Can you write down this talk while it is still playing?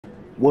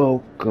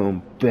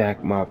Welcome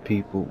back, my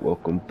people.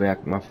 Welcome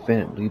back, my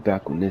family.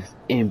 Back on this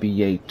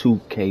NBA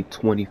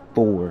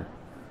 2K24.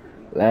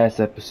 Last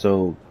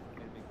episode,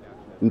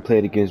 we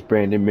played against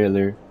Brandon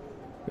Miller,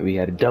 and we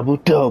had a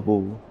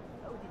double-double.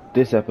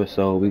 This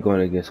episode, we're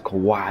going against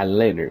Kawhi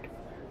Leonard.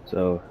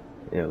 So,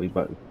 yeah, we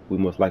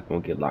most likely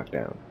gonna get locked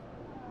down.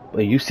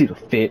 But you see the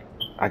fit.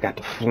 I got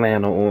the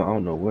flannel on. I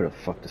don't know where the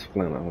fuck this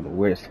flannel. I don't know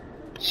where this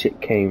shit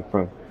came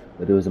from,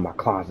 but it was in my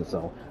closet,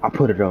 so I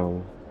put it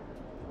on.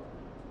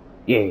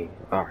 Yeah,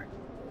 alright.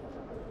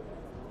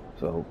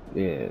 So,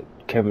 yeah,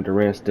 Kevin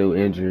Durant's still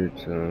injured,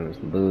 so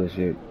some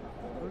bullshit.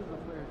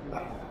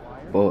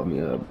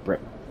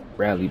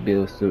 Bradley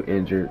Beal's still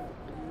injured.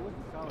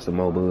 Some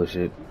more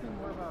bullshit.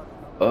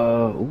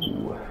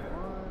 Ooh.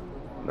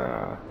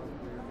 Nah.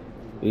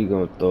 We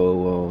gonna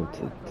throw on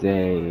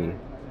today.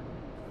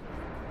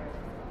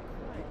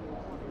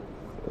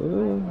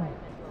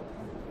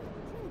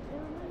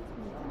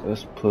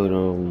 Let's put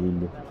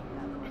on.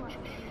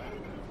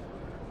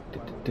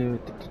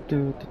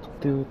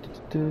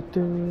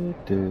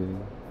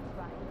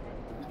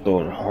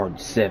 Throwing hard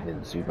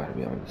sevens. We about to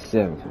be on the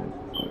sevens.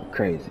 Going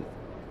crazy.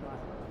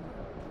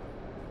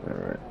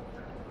 Alright,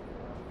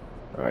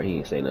 he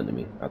ain't say nothing to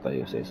me. I thought he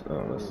would say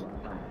something.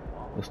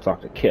 Let's talk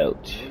to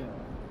Couch.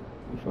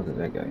 Who the fuck is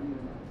that guy?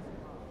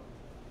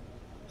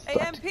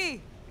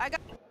 AMP, I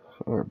got.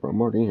 Alright, bro, I'm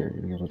already in here.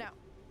 Now,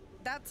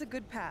 that's a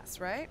good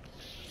pass, right?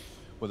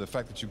 Well, the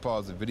fact that you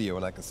paused the video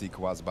and I can see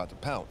Kawhi's about to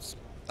pounce,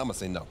 I'm gonna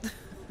say no.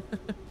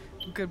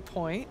 Good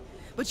point.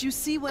 But you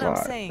see what I'm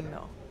saying,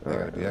 though. I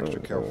gotta be extra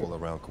careful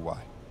around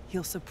Kawhi.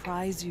 He'll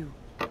surprise you.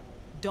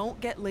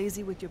 Don't get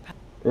lazy with your pass.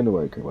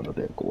 Anyway, care about no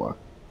damn Kawhi.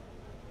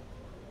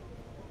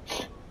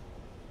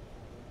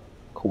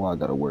 Kawhi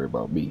gotta worry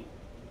about me.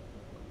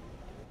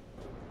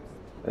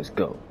 Let's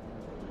go.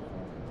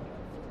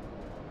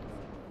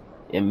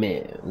 And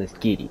man, let's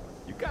get it.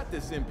 You got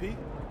this, MP.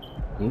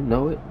 You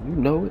know it. You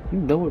know it. You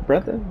know it,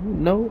 brother. You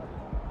know it.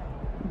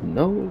 You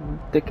know it.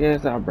 Thick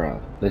ass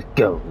eyebrows. Let's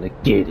go. Let's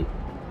get it.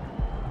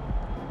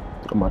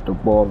 I'm out the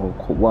ball on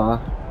Kawhi.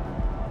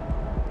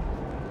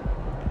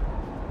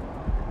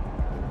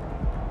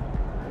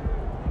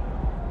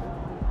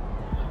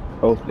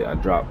 Hopefully I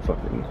drop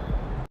fucking.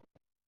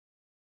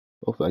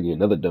 Hopefully I get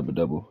another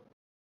double-double.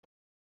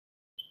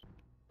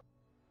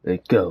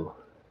 Let's go.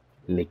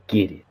 Let's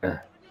get it.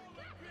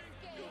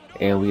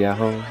 And we at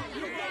home.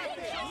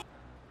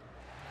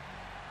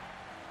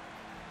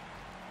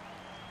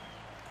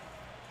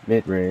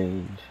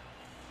 Mid-range.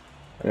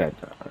 You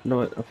know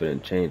what? I'm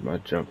finna change my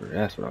jumper.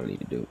 That's what I need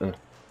to do.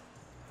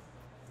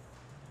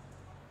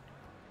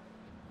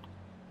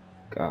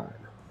 God.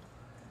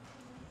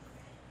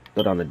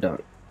 Throw down the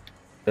dunk.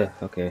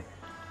 Okay.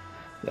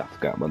 Yeah, I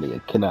forgot my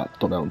nigga cannot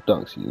throw down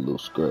dunks, you little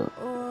scrub.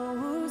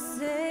 Oh,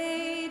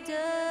 say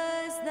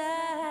does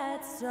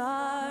that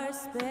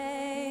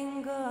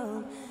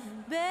star-spangled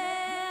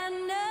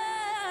banner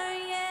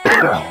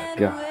yet Oh,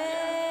 God.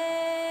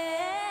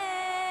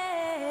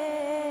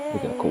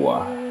 Look at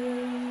Kawhi.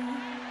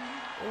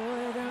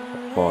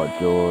 Paul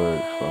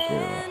George,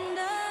 fucking.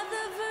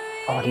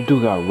 Oh, they do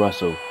got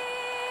Russell.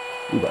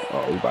 We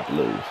about to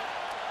lose.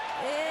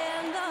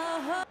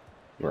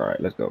 Alright,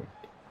 let's go.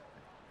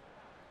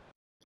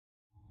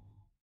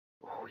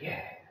 Oh,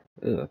 yeah.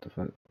 Ugh, what the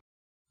fuck?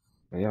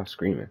 Man, y'all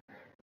screaming.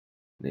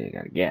 They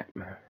got a gap,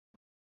 man.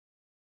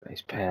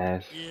 Nice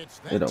pass.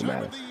 It don't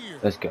matter.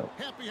 Let's go.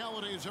 Happy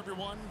holidays,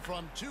 everyone,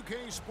 from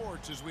 2K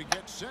Sports as we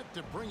get set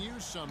to bring you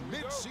some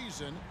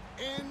mid-season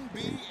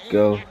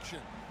NBA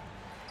action.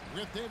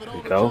 There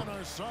we go.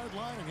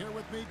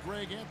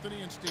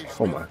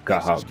 Oh my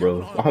God,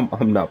 bro.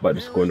 I'm not about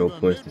to score no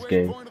points this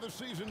game.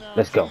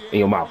 Let's go. In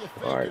your mouth.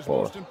 Alright,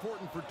 Paul.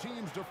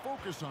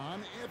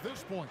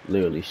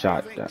 Literally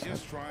shot that.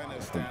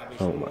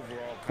 Oh my.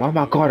 Why am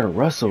I guarding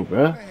Russell,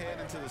 bro?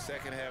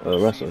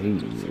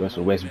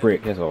 Russell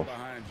Westbrook. That's all.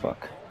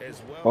 Fuck.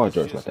 Paul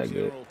George's not that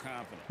good.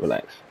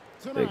 Relax.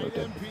 There you go,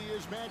 Devin.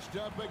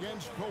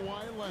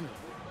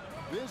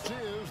 This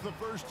is the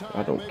first time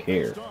I don't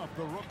care. the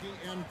rookie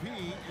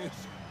MP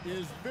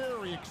is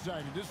very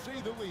excited to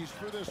say the least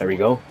for this. There we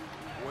go.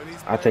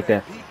 I'll take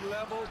that. Give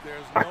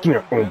me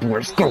that phone, boy.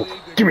 Let's go.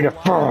 Give me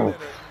that phone.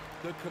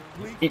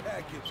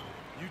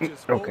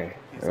 Okay.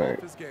 Alright.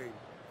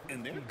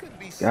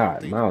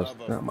 God, Miles,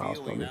 not Miles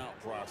Plumlee.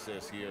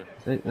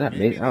 Is that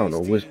me? I don't know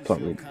which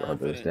Plumlee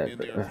brother is that,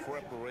 but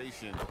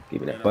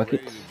give me that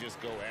bucket.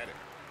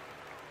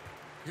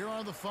 Here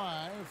are the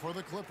 5 for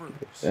the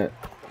Clippers. At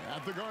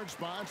the guard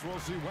spots, we'll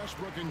see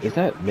Westbrook and is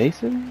that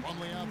Mason?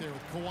 out there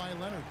with Kawhi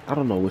Leonard. I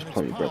don't know which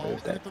Plumlee brother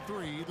is that.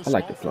 I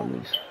like the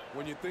Plumlees.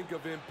 When you think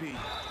of MP,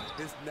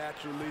 his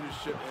natural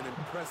leadership and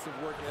impressive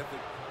work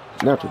ethic.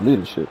 Natural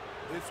leadership.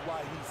 It's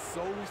why he's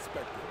so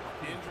respected.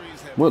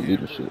 Injuries have What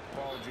leadership?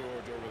 Paul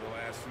George over the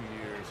last few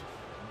years,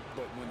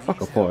 but when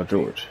Fuck a Paul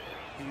George.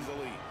 He's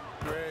elite.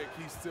 Greg,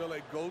 he's still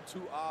a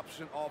go-to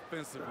option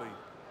offensively,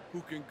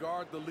 who can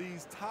guard the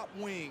league's top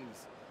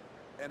wings.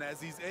 And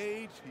as he's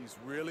aged, he's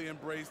really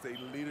embraced a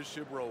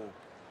leadership role.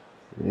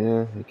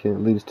 Yeah, he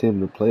can't lead his team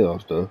in the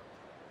playoffs, though.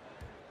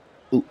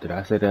 Ooh, did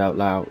I say that out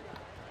loud?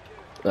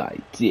 I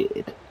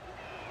did.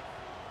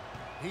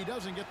 He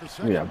doesn't get the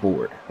Give me that second.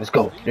 board. Let's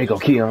go. There you go,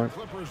 Keon.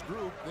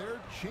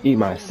 Eat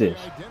my assist.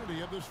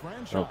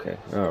 Okay.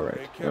 All right.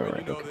 Hey, All Kevin,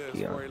 right. you know Okay, this.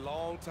 Keon. For a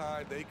long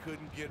time, they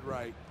couldn't get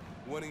right,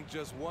 winning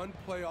just one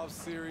playoff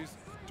series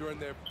during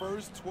their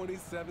first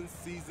 27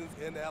 seasons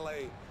in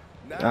LA.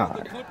 Now Ah,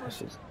 the Clippers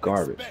this is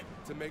garbage.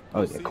 expect to make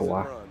Oh yeah, postseason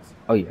Kawhi. runs.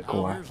 Oh yeah,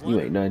 Kawhi. You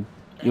ain't none.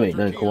 You ain't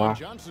none, Kawhi.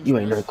 You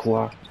ain't none,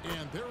 Kawhi.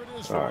 And there it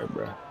is. All right,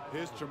 bro.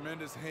 His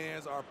tremendous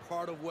hands are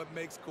part of what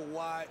makes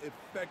Kawhi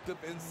effective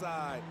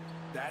inside.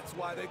 That's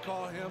why they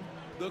call him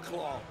the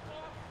Claw.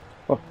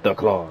 Oh, the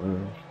claw.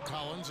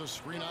 Collins, a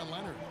screen on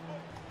Leonard.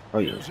 Oh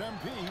yeah. Here's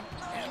MP.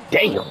 And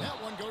Damn.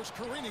 that one goes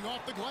careening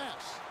off the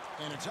glass.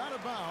 And it's out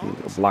of bounds. He's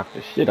gonna block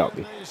the shit out of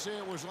me. They say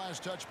it was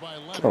last touched by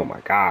Leonard. Oh my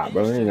god,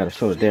 bro. I ain't gotta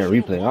show the damn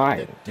replay. All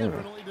right. Yeah.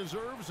 Definitely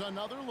deserves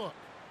another look.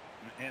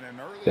 And an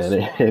early Yeah,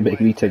 spot they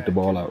make me like take the that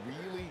ball can out.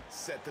 Really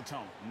set the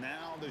tone.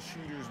 Now the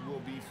shooters will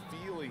be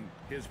feeling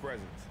his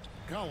presence.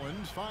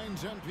 Collins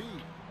finds MP.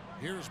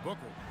 Here's Booker.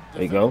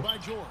 There you go. By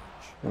George.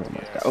 Oh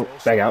my Yeah, god. Oh, so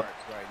back out. smart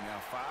right now.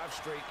 5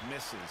 straight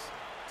misses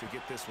to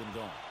get this one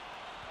going.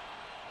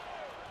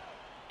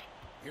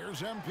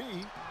 Here's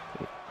MP.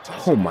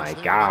 Oh my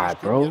god,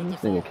 bro.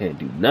 This nigga can't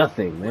do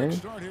nothing, Quick man.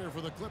 start here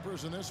for the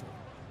Clippers in this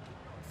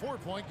one.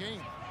 4-point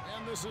game.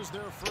 And this is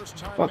their first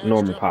time Fuck matched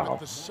Norman up Powell. with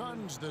the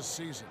Suns this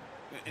season.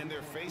 And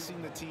they're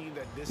facing the team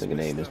that Nigga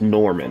name is dismissed them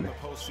Norman. from the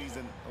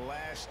postseason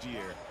last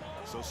year.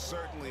 So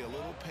certainly a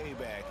little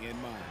payback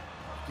in mind.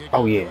 Kick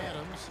Oh out to yeah.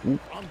 Adams.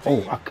 On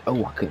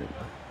Oh, I couldn't.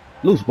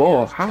 Loose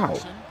ball. Here's How?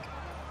 Johnson.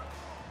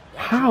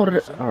 How did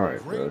it? Johnson. All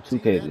right, bro. Great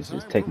 2K team just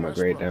that take time my for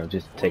grade Westbrook. down.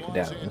 Just For take it Los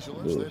down. That's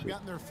Angeles, some they've bullshit.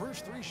 gotten their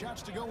first 3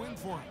 shots to go in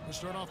for him to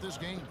start off this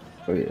game.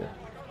 Oh yeah.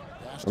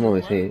 Pass I'm to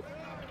always Leonard. hit.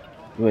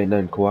 You ain't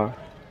nothing, Kawhi.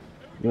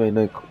 You ain't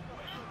nothing.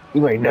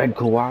 You ain't nothing,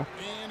 Kawhi.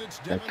 And it's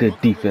Got Devin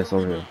good Booker with defense the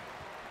on him. rebound.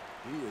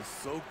 He is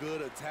so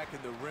good attacking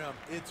the rim.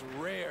 It's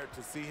rare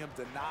to see him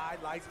denied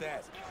like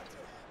that.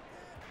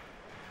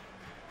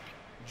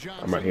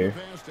 Johnson I'm right here.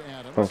 the pass to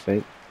Adams. Pump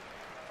fake.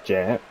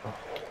 Jab.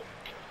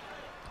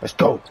 Let's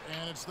go.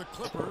 And it's the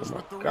Oh Clippers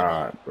my with the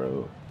god, rebound.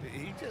 bro.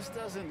 He just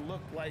doesn't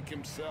look like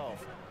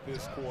himself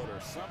this quarter.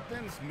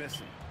 Something's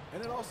missing.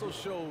 And it also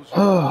shows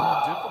you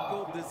how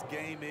difficult this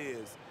game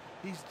is.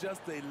 He's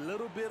just a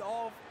little bit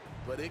off,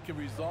 but it can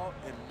result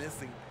in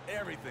missing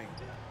everything.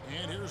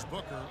 And here's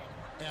Booker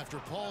after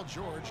Paul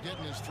George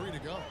getting his 3 to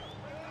go.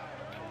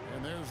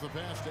 And there's the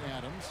pass to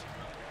Adams.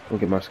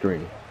 Look at my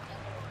screen.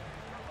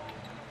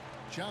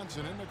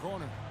 Johnson in the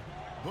corner.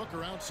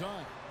 Booker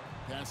outside.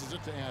 Passes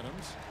it to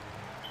Adams.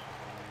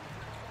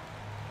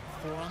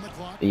 4 on the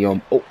clock.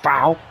 Oh,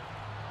 foul.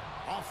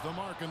 Off the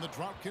mark, and the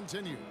drop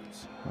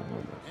continues. Oh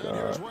my And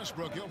here's god.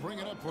 Westbrook. He'll bring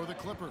it up for the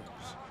Clippers.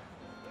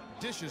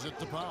 Dishes it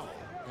to Powell.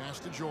 Pass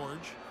to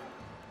George.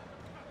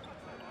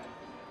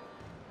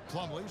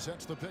 Plumlee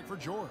sets the pick for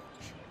George.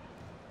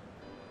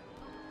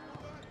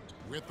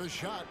 With the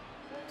shot.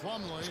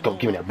 Plumlee. Let's go.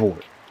 Give me that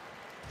board.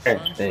 There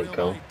Suns you trail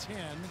go. by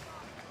 10.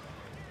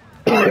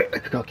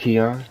 Let's go,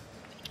 Keon.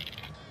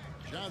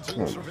 Johnson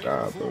Oh my surveying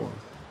god, the floor. bro.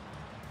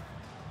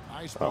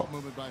 Nice ball Oh.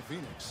 movement by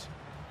Phoenix.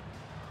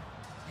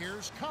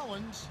 Here's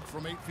Collins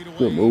from 8 feet away.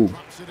 Good move.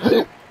 Drops it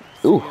in.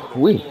 Ooh, Seeing the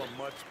wee. floor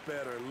much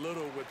better.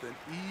 Little with an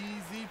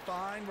easy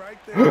find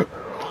right there.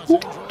 Los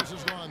Angeles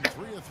has gone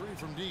 3 of 3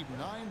 from deep.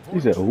 9 He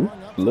points. said, who?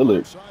 throwing up to Lillard.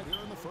 outside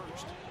here in the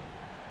first.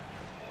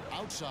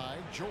 Outside,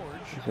 George.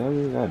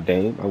 God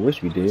damn. I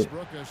wish we did.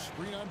 Westbrook a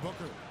screen on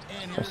Booker.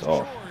 And That's here's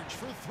off. George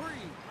for 3.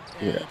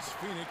 Yeah. And it's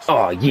Phoenix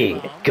Oh with the yeah,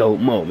 rebound. goat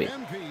moment.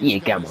 MP's You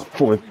ain't got my his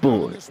fourth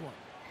rebound in board. this one.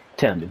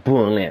 Time to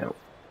ball out.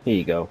 Here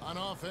you go. On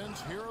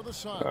offense, here are the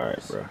Suns. All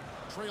right, bro.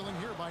 Trailing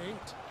here by 8.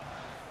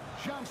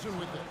 Johnson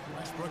with it.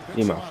 Westbrook Give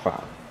picks my him up.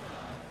 foul.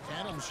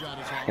 Adams shot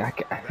is off.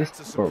 This,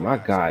 bro, my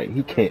guy,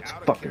 he can't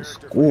Out of fucking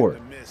character for score. him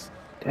to miss.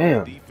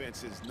 Damn. The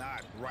defense is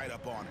not right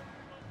up on him.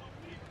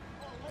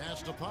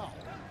 Pass to Powell.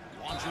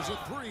 Launches a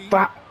 3.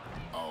 Fuck.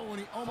 Oh, and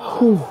he almost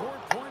Whew. had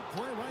a 4-point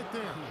play right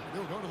there.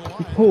 He'll go to the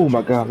line. Oh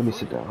my god, let me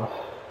sit down.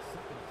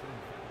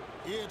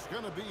 It's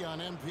going to be on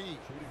MP.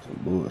 Some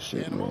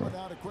bullshit, And a moment man.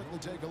 now to quickly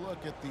take a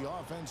look at the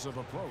offensive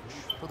approach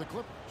for the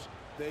Clippers.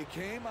 They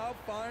came out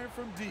firing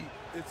from deep.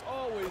 It's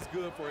always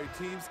good for a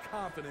team's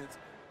confidence.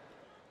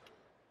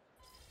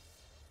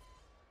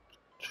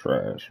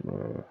 Trash,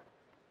 man.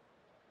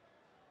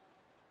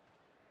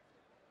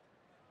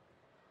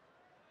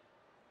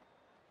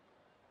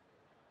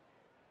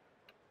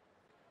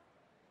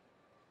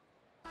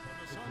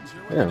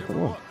 Yeah,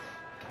 come on.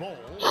 Ball,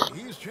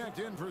 he's checked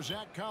in for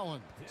Zach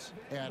Collins.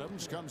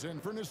 Adams comes in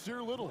for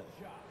Nasir Little.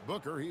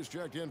 Booker, he's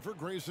checked in for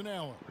Grayson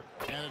Allen.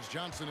 And it's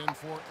Johnson in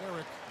for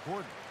Eric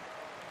Gordon.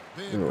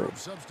 Big group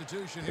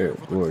substitution here Eric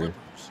for the Gordon.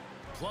 Clippers.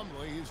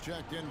 Plumlee, he's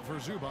checked in for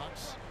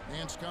Zubats.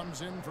 Nance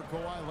comes in for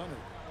Kawhi Leonard.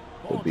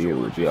 We'll Paul be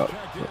able George to be is out.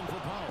 checked in for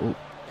Powell. Ooh.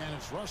 And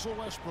it's Russell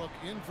Westbrook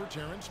in for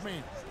Terrence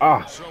Mann.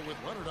 Ah. So with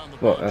Leonard on the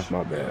Well, bench, that's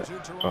my bad. there's your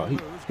Oh, Toronto he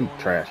Blues going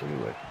trash right.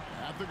 anyway.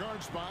 At the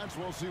guard spots,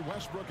 we'll see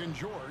Westbrook and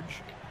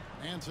George.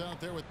 Nance out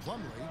there with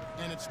Plumlee,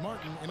 and it's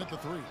Martin in at the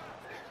 3.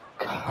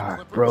 God,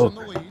 Clippers bro. in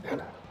the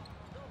lead.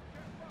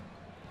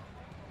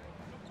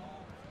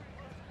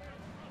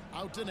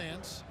 Out to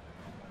Nance.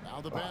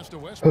 Now the pass to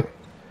Westbrook.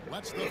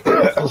 Lets the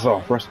That's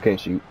off. Russell can't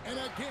shoot. And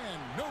again,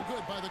 no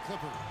good by the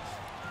Clippers.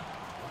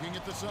 Looking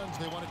at the Suns,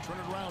 they want to turn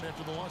it around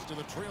after the loss to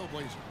the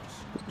Trailblazers.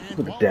 And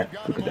Look at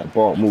that. Look at that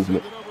ball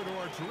movement.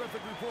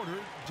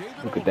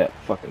 Look at that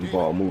fucking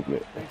ball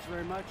movement. Thanks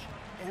very much.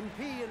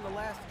 MP in the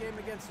last game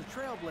against the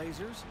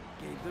Trailblazers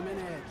gave them an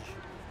edge.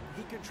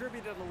 He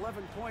contributed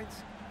 11 points,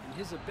 and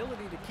his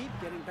ability to keep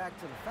getting back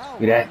to the foul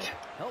Look at line that.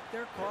 helped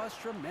their cause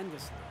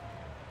tremendously.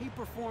 He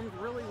performed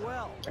really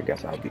well. I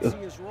guess I'll I be. could see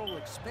his role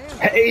expand.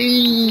 Hey!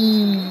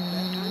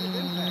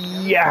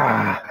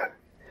 Yeah!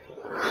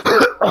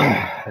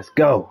 Let's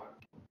go.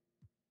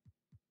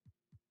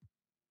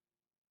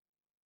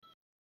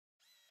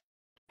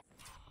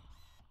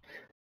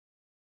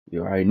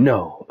 You already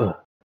know.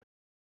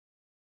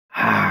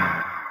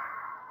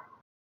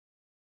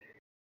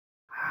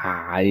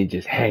 You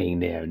just hang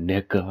there,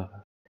 nigga.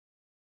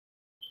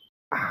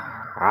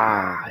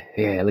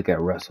 Yeah, look at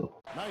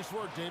Russell. Nice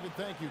work, David.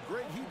 Thank you.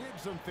 Great. He did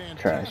some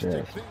Trash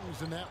fantastic ass.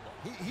 things in that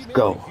one. He made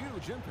Go. a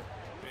huge impact.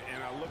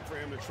 And I look for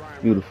him to try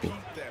and Beautiful.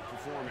 repeat that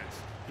performance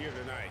here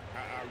tonight.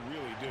 I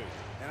really do.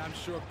 And I'm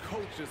sure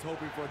coach is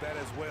hoping for that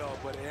as well,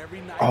 but every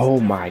night. Oh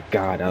my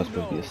God, that was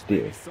supposed to be a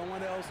steal. Maybe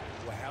someone else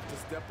will have to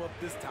step up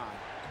this time.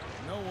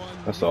 No one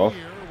That's near off.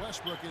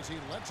 Westbrook as he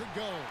lets it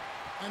go.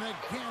 And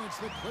again, it's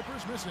the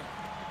Clippers missing.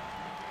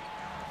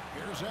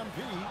 Here's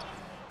MP.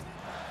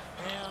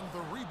 And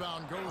the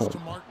rebound goes to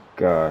Martin.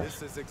 God.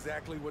 This is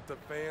exactly what the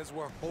fans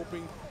were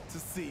hoping to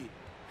see.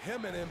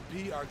 Him and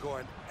MP are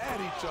going at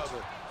each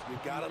other. You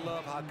gotta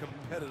love how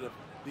competitive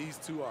these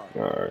two are.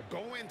 All right.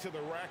 Go into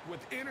the rack with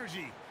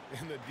energy,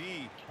 and the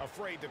D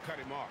afraid to cut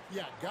him off.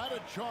 Yeah, gotta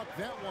chalk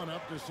that one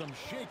up to some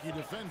shaky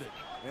defending.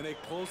 In a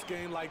close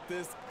game like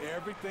this,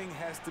 everything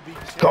has to be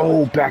challenged.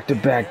 Go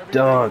back-to-back and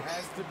everything dunks.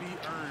 has to be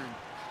earned.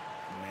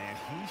 Man,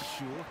 he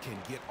sure can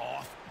get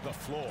off the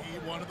floor. He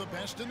one of the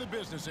best in the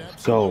business, Go.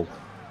 absolutely.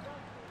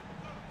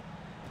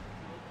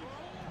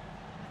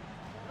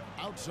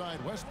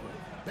 Outside Westbrook.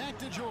 Back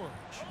to George.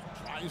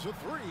 Tries a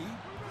three.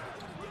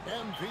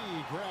 MP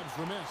grabs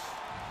the miss.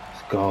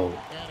 Let's go.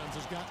 Adams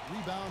has got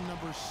rebound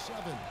number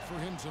 7 for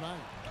him tonight.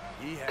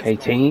 He has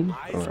K-Team? gone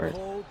ice All right.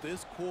 cold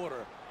this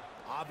quarter.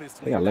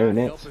 Obviously, They got Larry not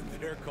Nance. helping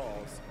their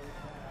cause.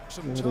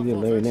 Some Where tough did they get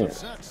Larry offensive Nance?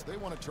 sets. They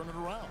want to turn it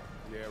around.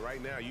 Yeah,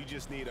 right now you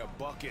just need a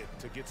bucket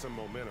to get some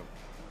momentum.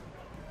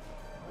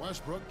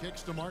 Westbrook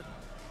kicks to Martin.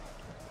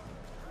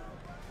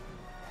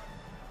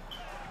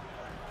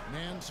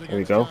 Nance There we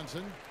against go.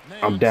 Johnson.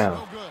 I'm Nance, down.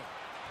 no good.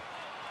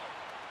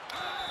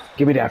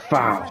 Give me that Two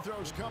foul. free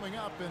throws coming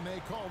up, and they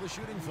call the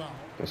shooting foul.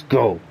 Let's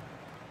go.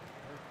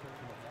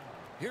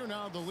 Here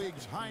now, the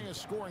league's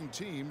highest scoring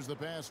teams the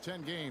past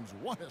 10 games.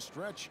 What a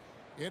stretch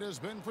it has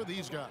been for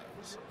these guys.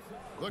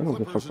 The I don't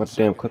give a fuck in about the damn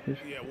second. Clippers.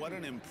 Yeah, what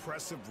an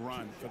impressive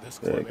run for this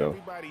There you club. go.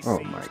 Everybody Oh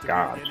seems my to be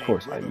God, in of a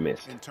course I rhythm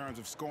missed. in terms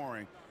of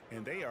scoring,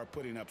 and they are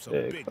putting up some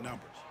There you big go.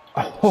 numbers.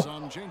 Oh,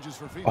 Some changes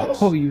for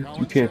Phoenix. oh, you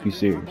Collins can't be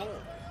checked in for serious. Bol.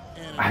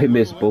 And I a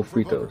missed little both for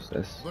free Booker. throws.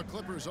 That's The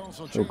Clippers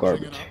also so changing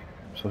garbage. it up.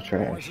 So Morris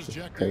trash. is It's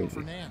checked in for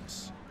crazy.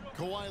 Nance.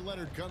 Kawhi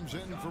Leonard comes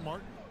in for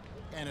Martin.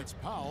 And it's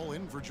Powell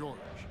in for George.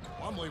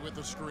 Plumlee with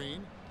the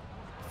screen.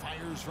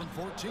 Fires from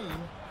 14.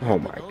 Oh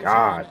my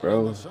God, And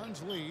bro. the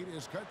Suns' lead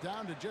is cut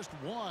down to just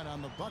 1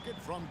 on the bucket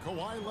from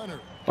Kawhi Leonard.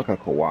 Fucking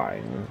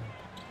Kawhi, man.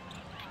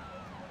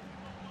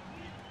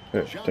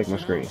 Here, take my Johnson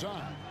screen.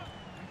 outside.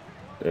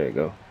 There you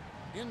go.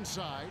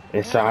 Inside.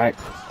 Inside.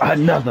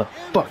 Another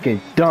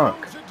fucking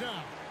dunk. Throws it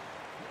down.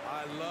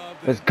 I love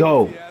the Let's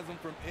go. enthusiasm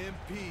from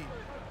MP.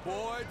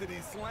 Boy, did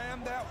he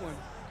slam that one.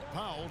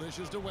 Powell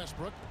dishes to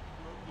Westbrook.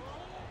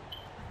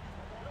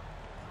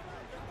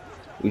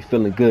 We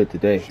feeling good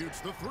today. Shoots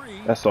the three.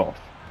 That's off.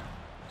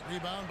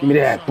 Rebound Give me by the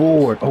that Suns.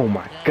 board. Oh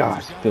my Adams gosh,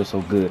 has it got feels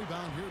so his good.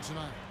 rebound here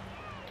tonight.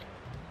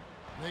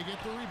 They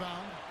get the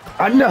rebound.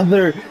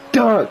 Another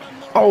dunk.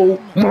 Oh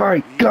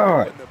my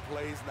God. When the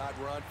play's not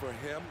run for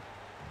him,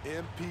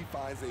 MP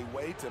finds a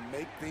way to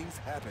make things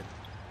happen.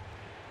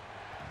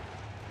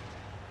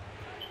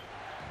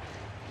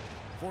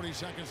 40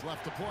 seconds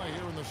left to play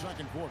here in the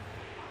second quarter.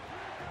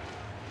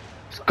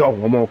 Let's go.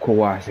 I'm on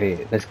Kawhi's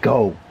head. Let's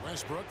go.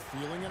 Westbrook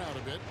feeling it out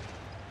a bit.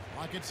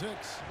 Clock at 6.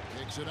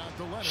 Takes it out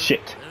to Leonard.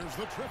 Shit. There's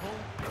the triple.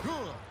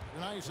 Good.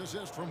 Nice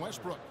assist from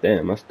Westbrook.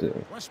 Damn, I still.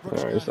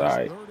 Westbrook's Alright, it's got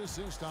his alright. third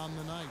assist on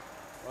the night.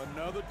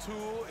 Another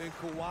tool in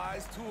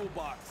Kawhi's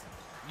toolbox.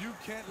 You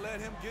can't let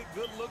him get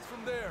good looks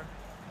from there.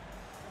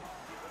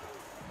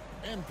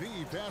 MP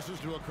passes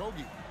to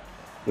Okogie.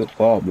 Good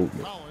ball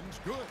movement. Collins,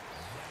 good.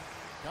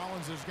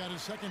 Collins has got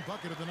his second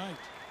bucket of the night.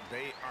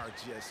 They are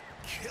just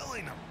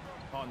killing them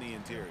on the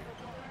interior.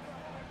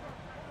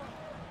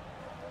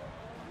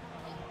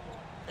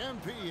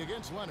 MP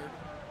against Leonard.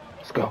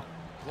 Let's go.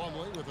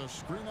 Plumlee with a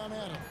screen on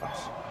Adams.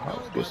 that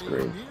was a good Nobody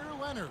screen.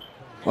 near Leonard.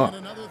 Oh, And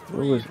another where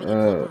three was, for the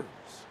Clippers.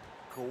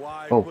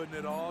 Kawhi Oh. putting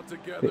it all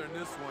together in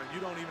this one.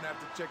 You don't even have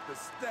to check the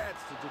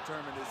stats to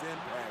determine his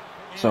impact.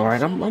 It's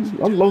alright. I'm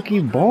low-key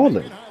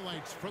balling.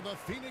 Highlights for the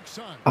Phoenix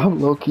Suns. I'm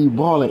low-key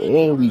balling,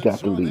 and we got the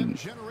Saw them lead.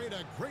 generate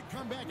a great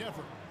comeback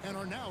effort and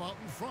are now out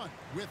in front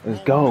with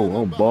Let's go. momentum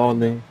I'm behind balling.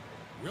 them.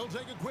 We'll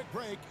take a quick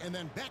break and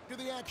then back to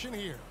the action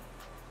here.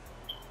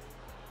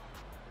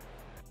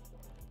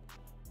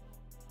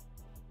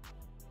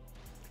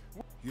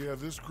 Yeah,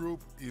 this group,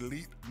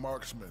 elite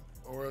marksmen,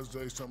 or as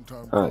they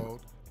sometimes I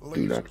called,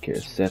 do not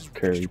care. Seth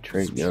Curry,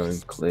 Trey Young,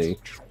 Clay.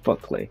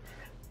 Fuck Clay.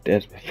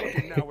 Desmond.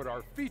 Looking now at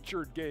our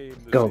featured game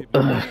this Go. evening,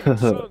 the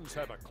Suns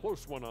have a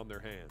close one on their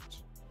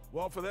hands.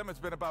 Well, for them, it's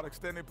been about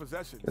extending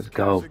possession. Let's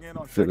go. Cashing in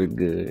on Feeling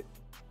good.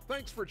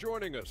 Thanks for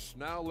joining us.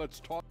 Now let's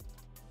talk.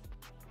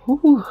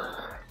 Whew.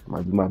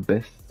 Might be my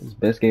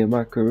best game of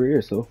my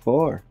career so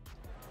far.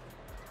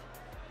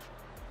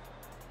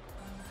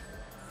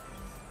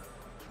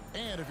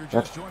 And if you're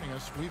just joining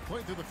us, we've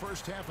played through the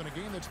first half in a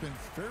game that's been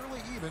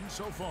fairly even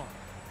so far.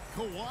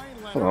 Kawhi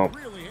Leonard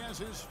really has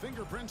his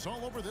fingerprints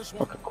all over this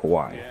one. Fucking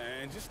Kawhi. Yeah,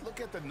 and just look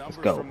at the numbers.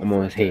 Let's go. From the I'm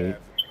on his first head.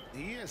 half.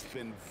 He has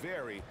been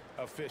very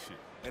efficient.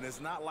 And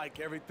it's not like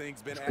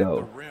everything's been Let's at go.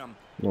 the rim.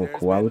 No, There's Kawhi,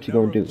 been what you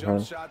gonna number do, of jump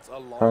huh? shots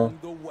along Huh?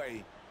 the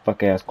way.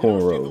 Fuck ass You know,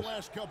 Steve, cornrows. the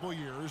last couple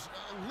years,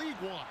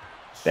 league-wide,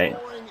 Damn.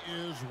 scoring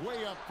is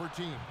way up for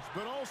teams,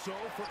 but also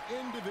for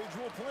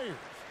individual players.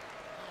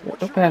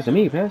 Don't pass to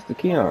me. Pass to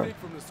I Keon. think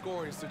from the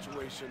scoring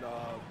situation,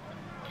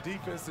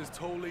 defense is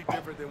totally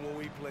different than when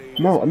we played.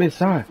 Come on, I'm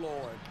inside.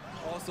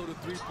 Also, the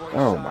three-point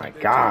Oh shot, my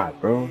they're God, taking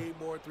bro. way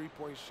more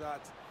three-point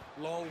shots,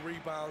 long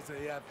rebounds, and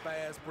they have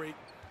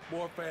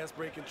more fast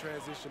break and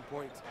transition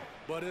points.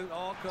 But it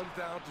all comes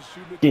down to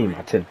shooting the Give me three.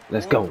 my 10.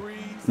 Let's More go. threes,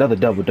 Another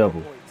more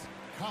double-double. points.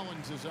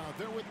 Collins is out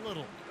there with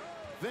Little.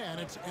 Then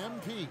it's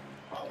MP.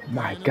 Oh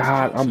my Then it's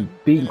God, I'm Johnson,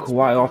 beating and it's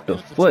Kawhi off the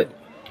Booker at the foot. two.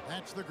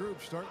 That's the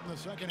group starting the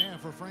second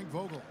half for Frank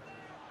Vogel.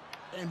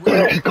 And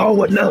Let's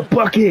go, another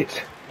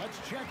bucket.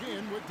 Let's check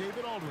in with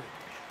David Aldridge.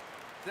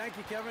 Thank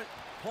you, Kevin.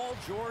 Paul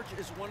George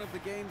is one of the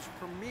game's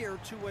premier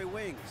two-way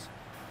wings.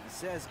 He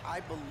says,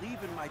 I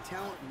believe in my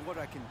talent and what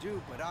I can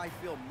do, but I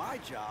feel my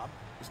job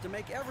is to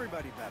make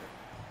everybody better.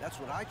 That's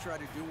what I try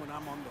to do when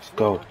I'm on the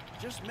floor. go.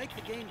 Just make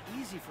the game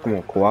easy for Come on,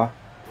 everybody. Kawhi.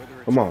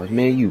 Whether Come on, it's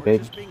me and you, or baby.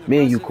 just being Me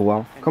and you, aggressive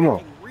Kawhi. and Come on.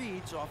 making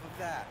reads off of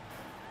that.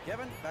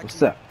 Kevin, back What's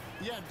to you. up?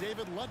 Yeah,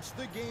 David lets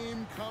the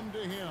game come to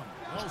him.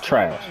 Well said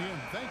Trash. by him.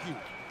 Thank you.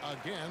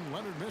 Again,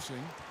 Leonard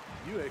missing.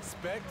 You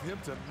expect him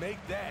to make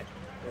that,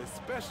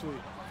 especially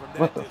from that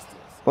What the distance.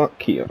 fuck,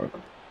 Keon?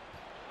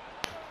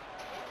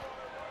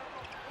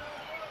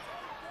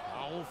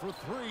 Foul for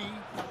three.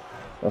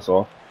 That's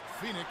all.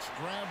 Phoenix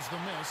grabs the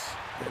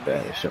miss.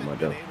 Bad. I shut my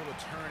door. Able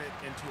to turn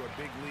it into a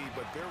big lead,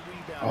 but their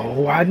rebound.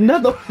 Oh,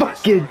 another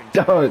fucking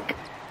dunk.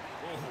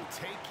 Oh,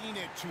 taking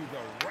it to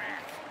the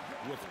rack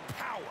with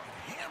power,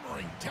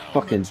 hammering down.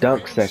 Fucking the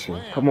dunk grand section.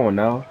 slam. Come on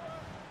now.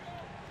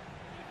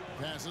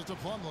 Passes to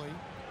Plumlee.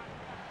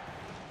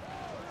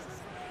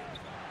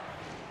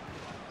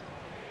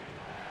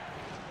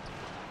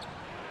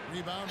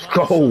 Rebound by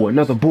Go, Suns.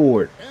 another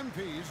board.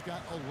 MP's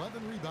got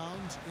 11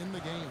 rebounds in the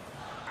game.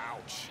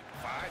 Ouch.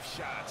 5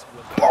 shots.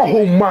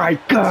 Oh my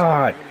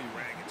God. Really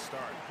ragged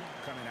start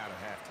coming out of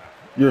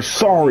halftime. You're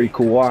sorry,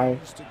 Kawhi.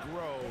 Continues to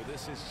grow.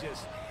 This is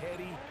just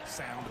heady,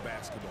 sound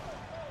basketball.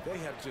 They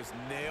have just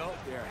nailed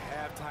their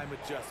halftime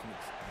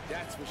adjustments.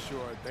 That's for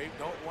sure. They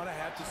don't want to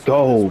have to sweat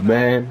Go, this one out.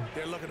 man.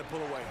 They're looking to pull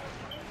away.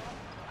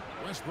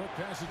 Westbrook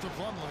passes to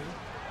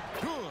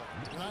Plumlee.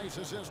 Good. Nice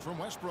assist from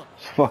Westbrook.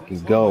 Let's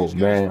fucking go,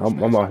 man.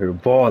 I'm out here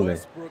balling.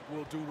 Westbrook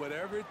will do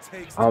whatever it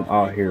takes to I'm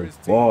out play here for his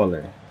team.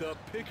 balling. The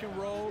pick and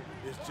roll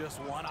is just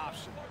one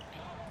option.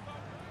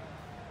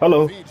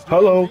 Hello. Feeds to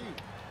Hello. MP.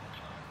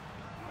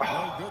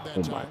 No good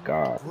that Oh my time.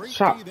 God. Great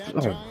Shot. D that Oh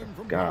time my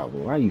from God.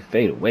 Brown. Why you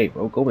fade away,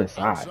 bro? Go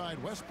inside.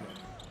 Outside Westbrook.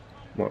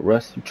 Come on,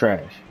 Russ. You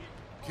trash.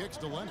 Kicks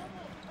to Leonard.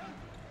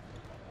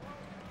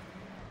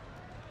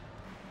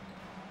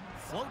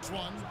 Floats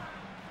one.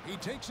 He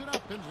takes it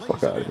up and lays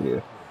Fuck out it of in.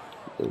 here.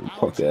 Now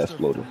Punk it's just ass a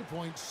floater.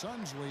 3-point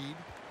Suns lead.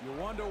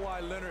 You wonder why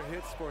Leonard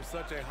hits for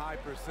such a high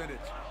percentage.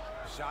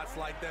 Shots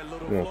like that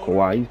little Come on, floater,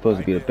 Kawhi. You supposed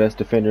to be the right there. best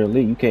defender in the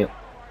league. You can't.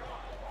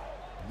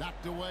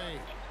 Knocked away.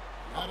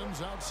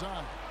 Adams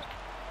outside.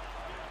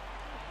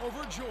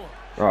 Over George.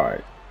 All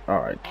right. All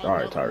right. All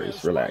right, Another Tyrese.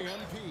 miss by Relax.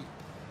 MP.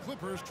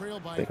 Clippers trail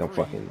by I think I'm 3.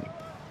 fucking.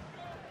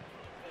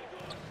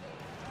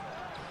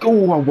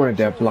 Oh, I wanted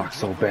that block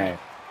so bad.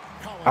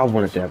 I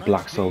wanted that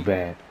block so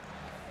bad.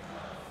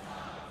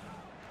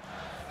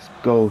 Let's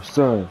go,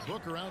 Suns.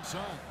 Booker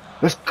outside.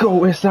 Let's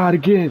go inside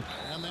again.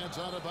 And that's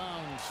out of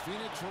bounds.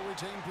 Phoenix will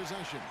retain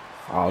possession.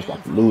 I was about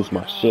And to for lose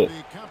my now, shit.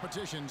 The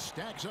competition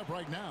stacks up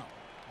right now.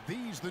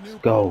 These the new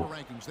Go. power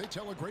rankings. They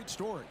tell a great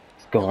story.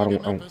 Let's go. And I look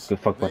don't at Memphis. give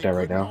a fuck about They that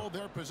right couldn't now. hold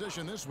their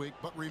position this week,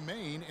 but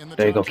remain in the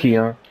There you go, top 10.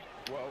 Keon.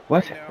 Well,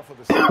 What? right now for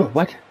the Suns,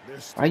 What? they're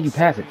Why you still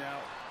passing? sorting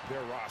out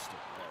their roster.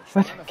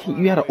 What? Trying to Keep- find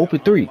you had a an way open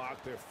to three.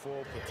 unlock their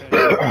full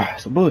potential.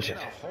 Some bullshit.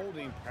 In a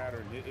holding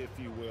pattern, if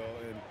you will,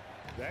 and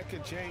that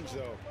could change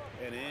though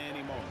at any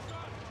moment.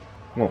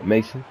 Come on,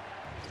 Mason.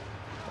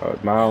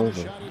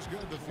 Miles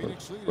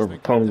or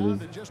Tony.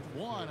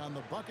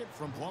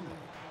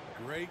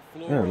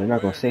 Yeah, they're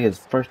not gonna say his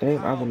first name.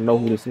 I want to know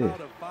who this is.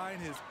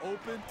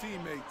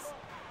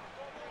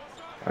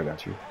 I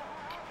got you.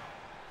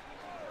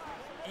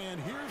 And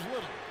here's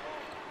Little.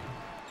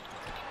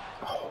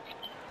 Oh.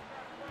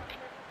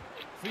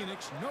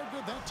 Phoenix, no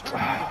good that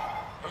time.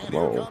 And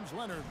here comes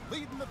Leonard,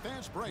 leading the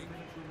fast break.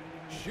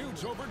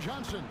 Shoots over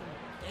Johnson,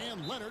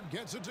 and Leonard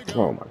gets it to go.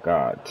 Oh my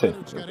God!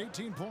 Leonard's got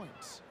 18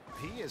 points.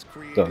 He has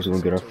created Thought he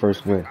was gonna get our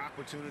first win.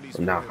 opportunities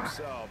Nah. for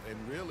himself and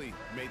really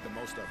made the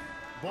most of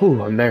it.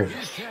 Ooh, I'm nervous.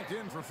 He's checked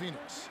in for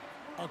Phoenix.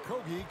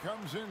 Okogie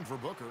comes in for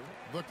Booker.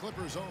 The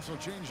Clippers also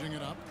changing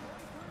it up.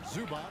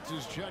 Zubac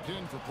is checked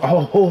in for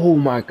Paul. Oh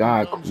my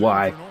God!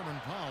 Why?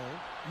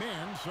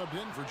 Man subbed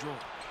in for George.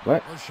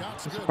 What? I'm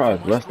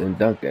surprised Russ didn't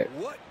dunk that.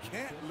 What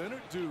can't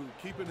Leonard do?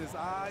 Keeping his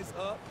eyes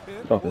up.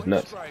 Off his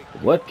nuts.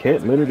 What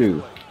can't Leonard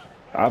do?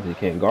 Obviously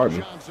can't guard me.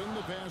 Johnson,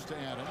 the pass to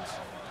Adams.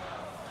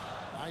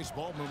 Nice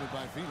ball movement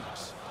by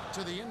Phoenix.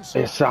 To the inside.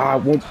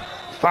 Inside, one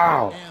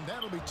foul. And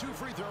that'll be 2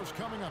 free throws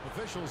coming up.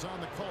 Officials on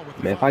the call with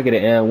the Man, if I get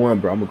an and one,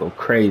 bro, I'm gonna go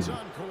crazy. Nice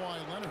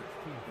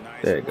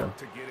There you go. work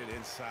to get it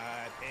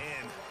inside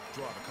and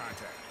draw the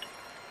contact.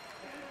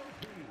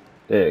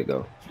 There you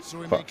go.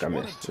 So Fuck, I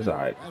missed. It's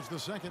alright. As the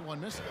second one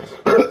misses.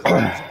 Have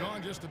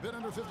gone just a bit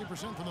under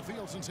 50% from the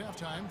field since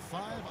halftime.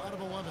 5 out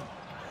of 11.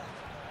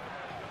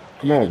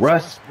 Come on,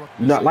 Russ.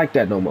 You're not like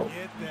that no more.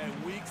 Get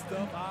that weak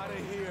stuff out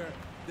of here.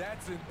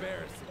 That's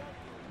embarrassing.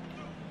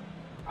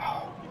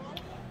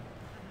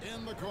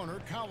 In the corner,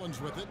 Collins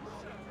with it.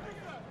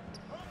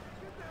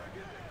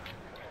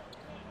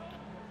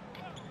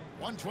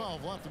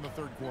 1:12 left in the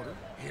third quarter.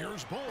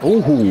 Here's Ball.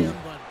 Ooh. That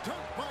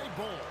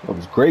That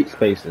was great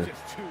spacing.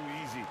 Just too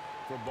easy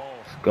for Ball.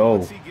 Let's go.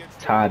 Once he gets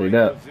to Tied the it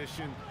right up.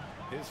 Position,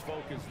 his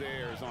focus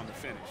there is on the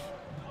finish.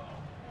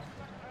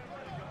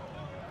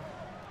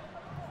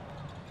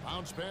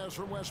 Bounce pass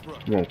from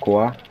Westbrook. Come on,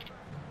 Kawhi.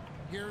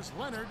 Here's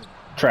Leonard.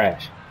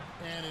 Trash.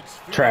 And it's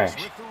Phoenix Trash.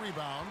 with the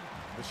rebound.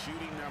 The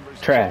shooting numbers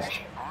Trash. just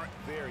aren't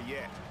there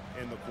yet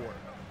in the quarter.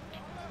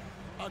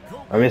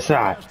 I'm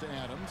inside.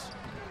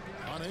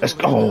 Let's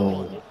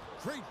go.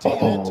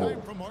 Oh.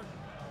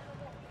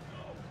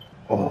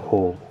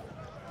 Oh.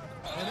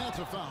 And that's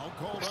a foul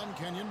called on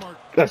Kenyon Martin.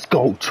 Let's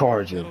go,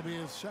 Charging. It'll be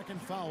his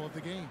second foul of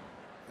the game.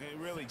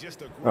 Really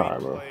just a great All right,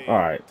 bro. play All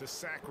right. to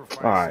sacrifice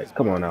All right.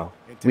 Come on now.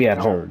 We at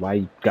home. Why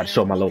you got to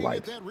show my low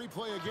lights? That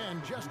replay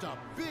again, just a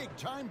big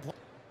time play.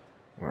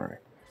 All right.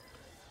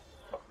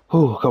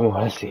 Oh, come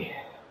on. Let's see.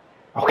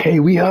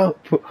 Okay, we up.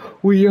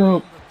 We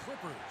up. The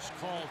Clippers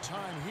call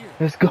time here.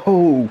 Let's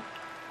go.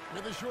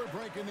 With a short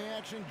break in the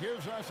action,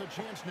 gives us a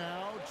chance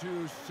now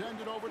to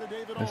send it over to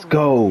David Let's Aldridge.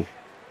 go.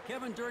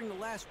 Kevin, during the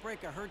last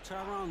break, I heard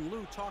Tyronn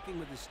Lue talking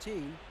with his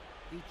team.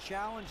 He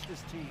challenged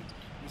his team.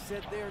 He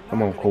said they're not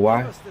Come on, going to Kawhi.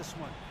 give us this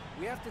one.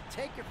 We have to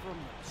take it from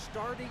them,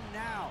 starting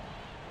now.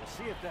 We'll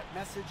see if that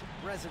message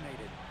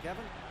resonated.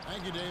 Kevin?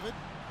 Thank you, David.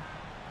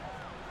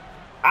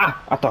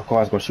 Ah, I thought Kawhi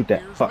was going to shoot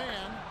that. Here's Fuck.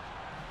 man.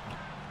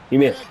 He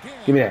missed.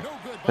 Give me that.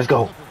 Let's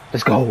go.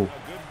 Let's go.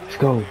 Let's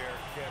go.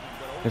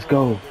 Let's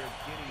go.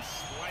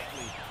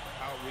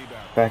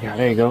 Back out.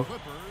 There you go.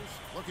 Clippers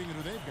looking at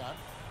who they've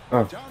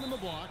got. Down in the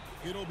block,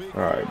 it'll be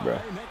All right, bro.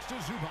 next to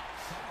Zubac.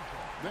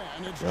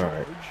 Then it's All George.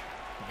 right.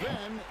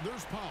 Then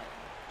there's Powell.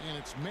 And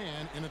it's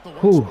man in at the one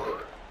Whew.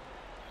 spot.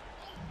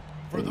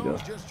 For There you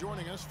those go. just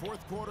joining us,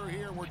 fourth quarter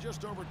here, we're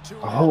just over 2.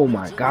 Oh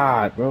my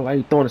God, bro. Why are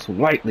you throwing it so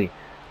lightly?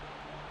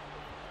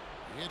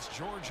 It's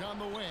George on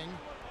the wing.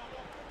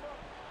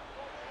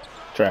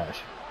 Trash.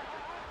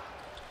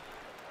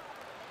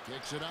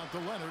 Kicks it out to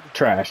Leonard.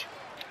 Trash.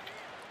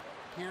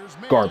 Here's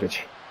Mann.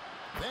 Garbage.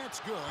 That's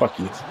good. Fuck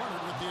you. It's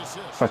Leonard with the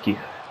assist. Fuck you.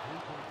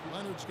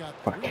 Leonard's got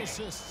Fuck. 3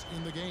 assists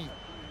in the game.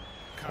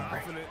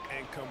 Confident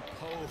and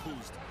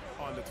composed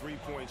on the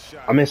three-point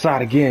shot. I'm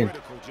inside again.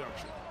 Critical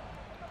junction.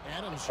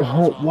 Adams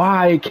Oh,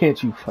 why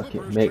can't you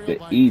fucking make the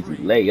easy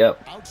layup?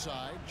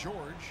 Outside, George.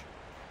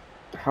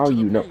 How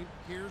you know?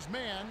 Here's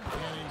man, and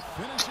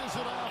he finishes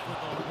it off with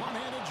a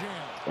one-handed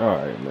jam. All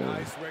right, man.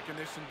 Nice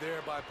recognition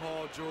there by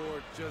Paul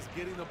George, just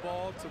getting the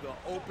ball to the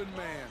open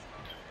man.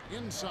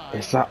 Inside.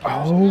 Inside.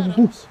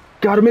 Oh,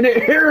 got him in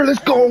it here. Let's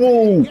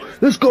go.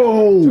 Let's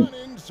go. No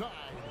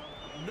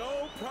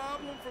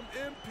problem from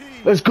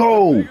MP. Let's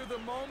go. The bigger the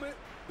moment,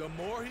 the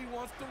more he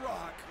wants to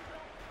rock.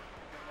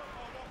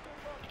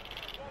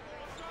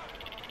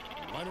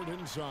 Leonard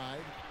inside,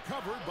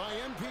 covered by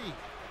MP.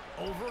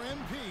 Over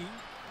MP.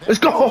 Let's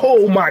go.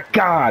 Oh my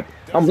God.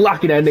 I'm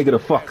locking that nigga the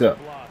fuck up.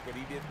 But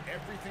he did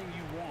everything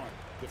you want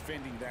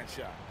defending that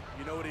shot.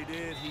 You know what he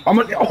did? He I'm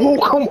gonna. Oh,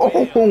 come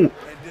on. and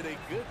did a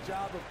good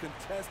job of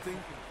contesting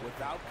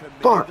without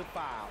committing Fuck. the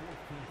foul.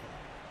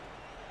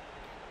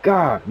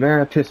 God, man,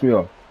 that pissed me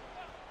off.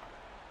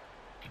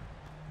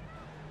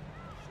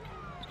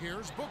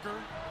 Here's Booker.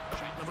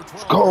 Shot number 12.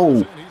 Let's go.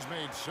 He's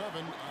made 7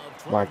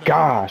 of 12 My now.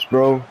 gosh,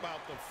 bro.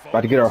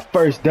 About to get our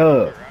first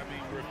dub. I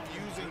mean,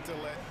 refusing to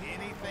let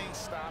anything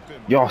stop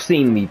him. Y'all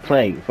seen me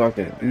play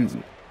fucking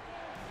easy.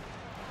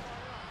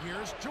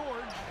 Here's George.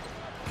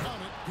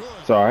 Count it.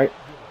 alright.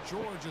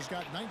 George has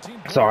got 19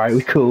 points. It's alright,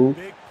 we cool.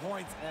 Big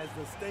points as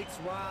the stakes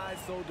rise,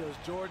 so does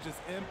George's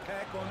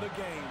impact on the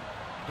game.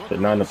 But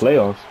not in the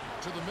playoffs.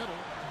 To the middle.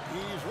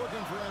 He's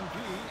looking for MP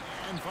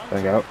and finds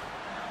Back it. out.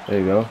 There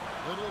you go.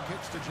 Little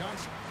kicks to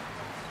Johnson.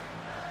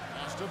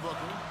 Pass to Booker.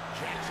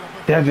 Jacks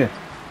up a Devin.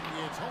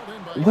 It's hauled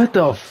in by What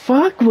the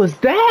fuck was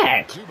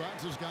that?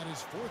 Zubats has got his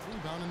 4th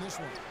rebound in this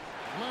one.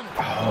 Leonard.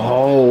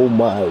 Oh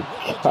my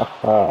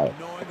god.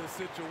 Knowing the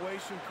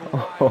situation,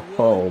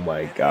 Oh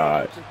my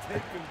god. to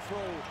take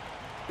control.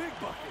 Big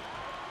bucket.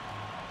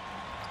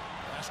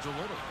 Pass to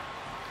Little.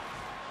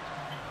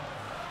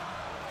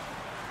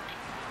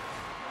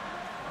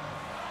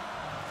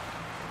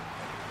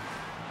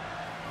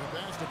 The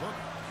pass to Booker.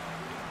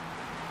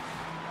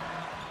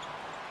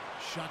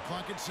 Shot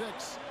clock at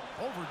 6.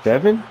 Over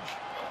Devin? George.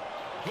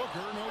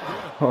 Booker, no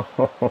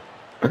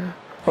good.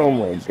 Oh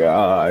my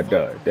god.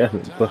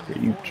 Devin Booker,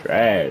 you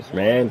trash,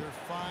 man.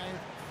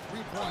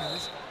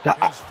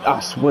 I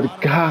swear to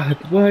God,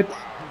 what? Wow,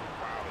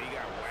 he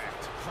got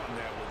whacked on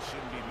that one.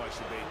 Shouldn't be much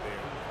debate there.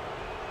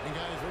 And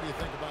guys, what do you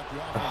think about the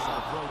offensive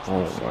approach?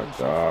 Oh my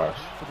gosh.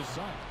 For the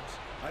Suns.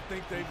 I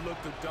think they've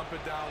looked to dump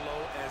it down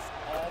low as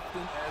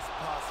often as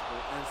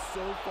possible, and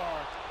so far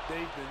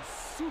they've been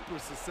super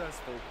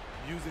successful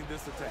using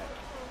this attack.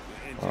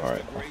 And All just right,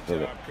 a great I feel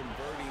job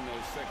converting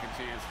those second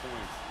chance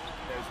points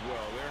as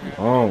well.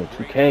 Oh,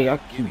 2K, I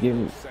keep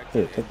giving.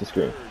 Here, take the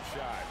screen.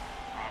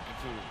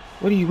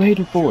 What are you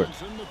waiting for?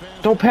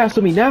 Don't pass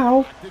to me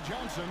now. To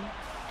Johnson.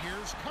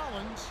 Here's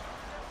Collins.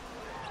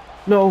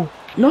 No,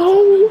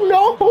 no,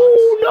 no,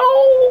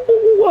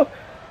 no.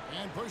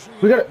 And pushing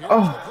We got it. it. Here's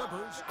Oh. the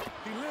Clippers.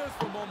 He lives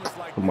for moments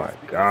like Oh my this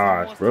because gosh,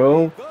 he wants to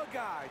bro. be the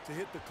guy to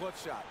hit the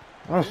clutch shot.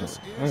 This is a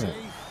Awesome.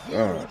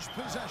 huge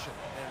possession.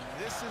 And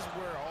this is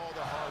where all the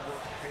hard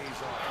work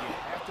pays off. You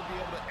have to be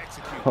able to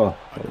execute. Oh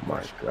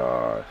my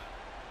gosh.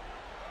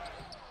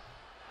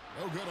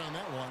 No good on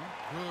that one.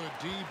 Good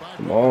D by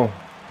Come Booker. on.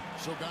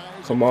 So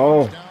guys, Come it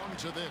on. comes down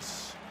to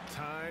this.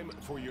 Time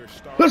for your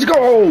start. Let's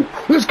go.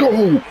 Let's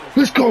go.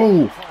 Let's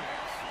go.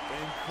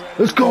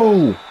 Let's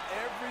go.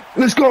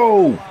 Let's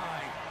go.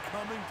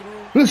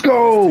 Let's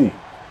go.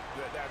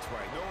 That's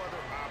right. No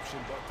other option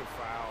but to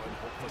foul and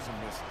hope for some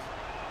misses.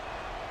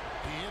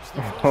 He hits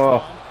the first Oh,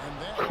 one,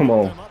 and that come put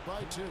on. them up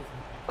by 2.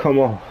 Come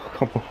on.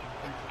 Come on.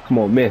 Come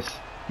on. Miss.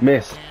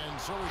 Miss. And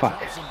so he Fuck.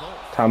 drops them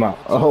both. Timeout.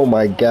 Oh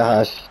my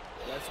gosh.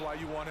 That's why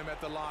you want him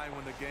at the line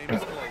when the game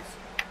is close.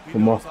 He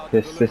Come on. knows how to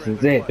This deliver in is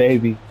the it, clutch.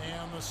 baby.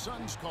 And the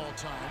Suns call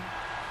time.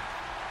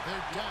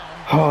 They're down.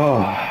 Oh,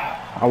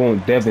 I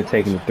want Devin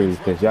taking the 3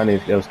 because y'all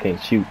niggas else can't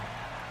shoot.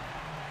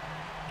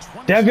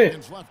 20 Devin.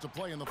 seconds left to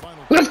play in the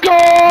final. Let's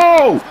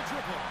go. The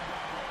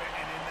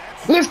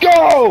triple. Let's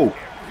go.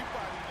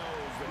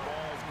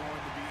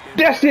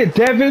 That's it,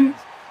 Devin.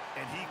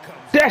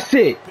 That's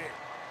it.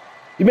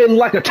 You may look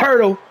like a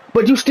turtle,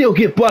 but you still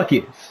get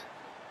buckets.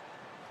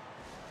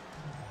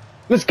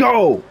 Let's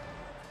go.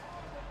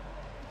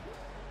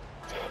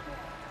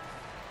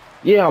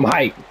 Yeah, I'm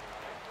hyped.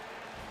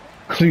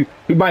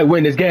 We might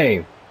win this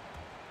game.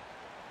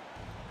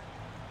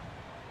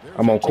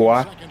 I'm on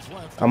Kawhi.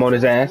 I'm on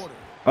his ass.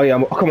 Oh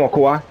yeah, come on,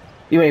 Kawhi.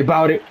 You ain't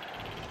about it.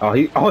 Oh,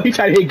 he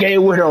tried to hit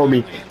game winner on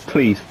me.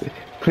 Please,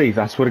 please,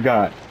 I swear to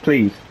God,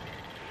 please.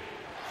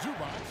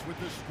 Zubats with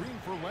the screen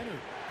for Leonard.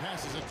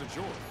 Passes it to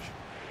George.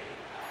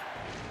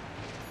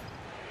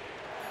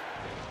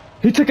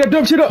 He took that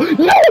dumb shit up. No,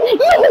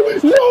 no,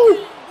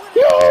 no,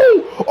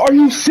 no. Are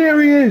you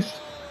serious?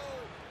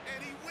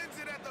 And he wins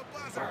it at the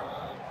buzzer.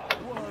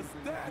 Was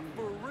that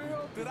for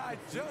real? Did I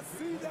just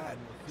see that?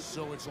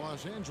 So it's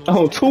Los Angeles.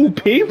 Oh, 2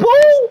 people?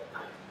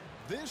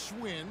 This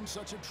win,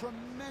 such a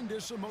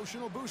tremendous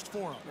emotional boost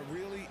for him.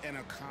 Really an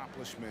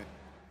accomplishment.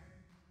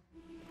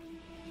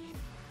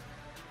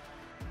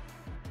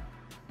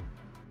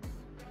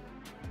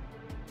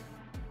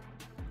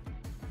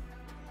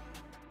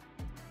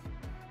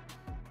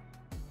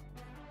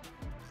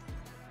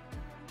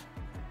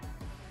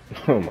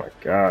 Oh my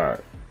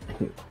God.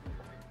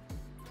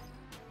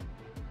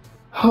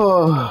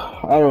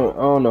 I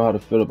don't know how to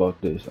feel about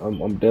this.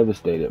 I'm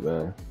devastated,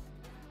 man.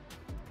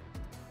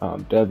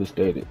 I'm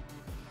devastated.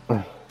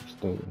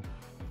 Devastated.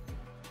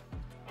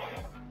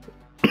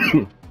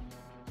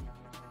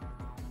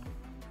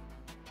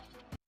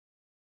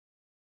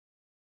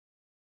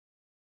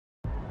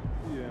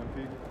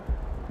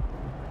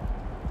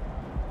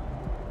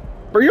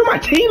 Bro, you're my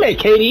teammate,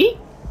 KD.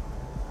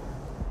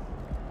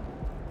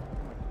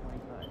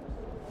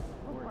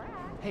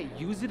 Hey,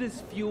 use it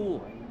as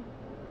fuel.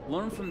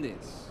 Learn from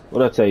this.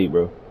 What'd I tell you,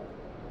 bro?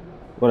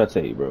 What'd I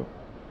tell you, bro?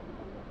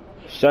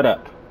 Shut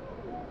up.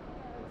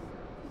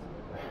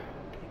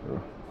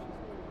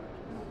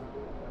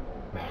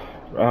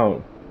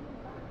 Alright.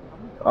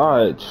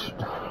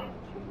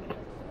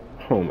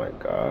 Oh my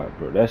God,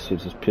 bro. That shit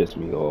just pissed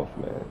me off,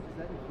 man.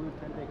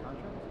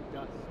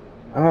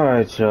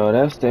 Alright, y'all.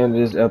 That's the end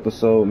of this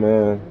episode,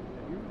 man.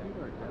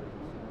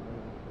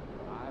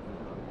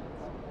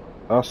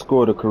 I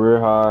scored a career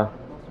high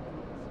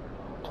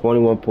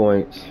 21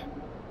 points.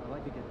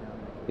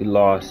 He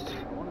lost.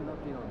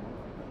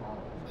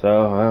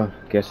 So,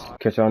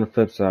 catch you on the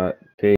flip side.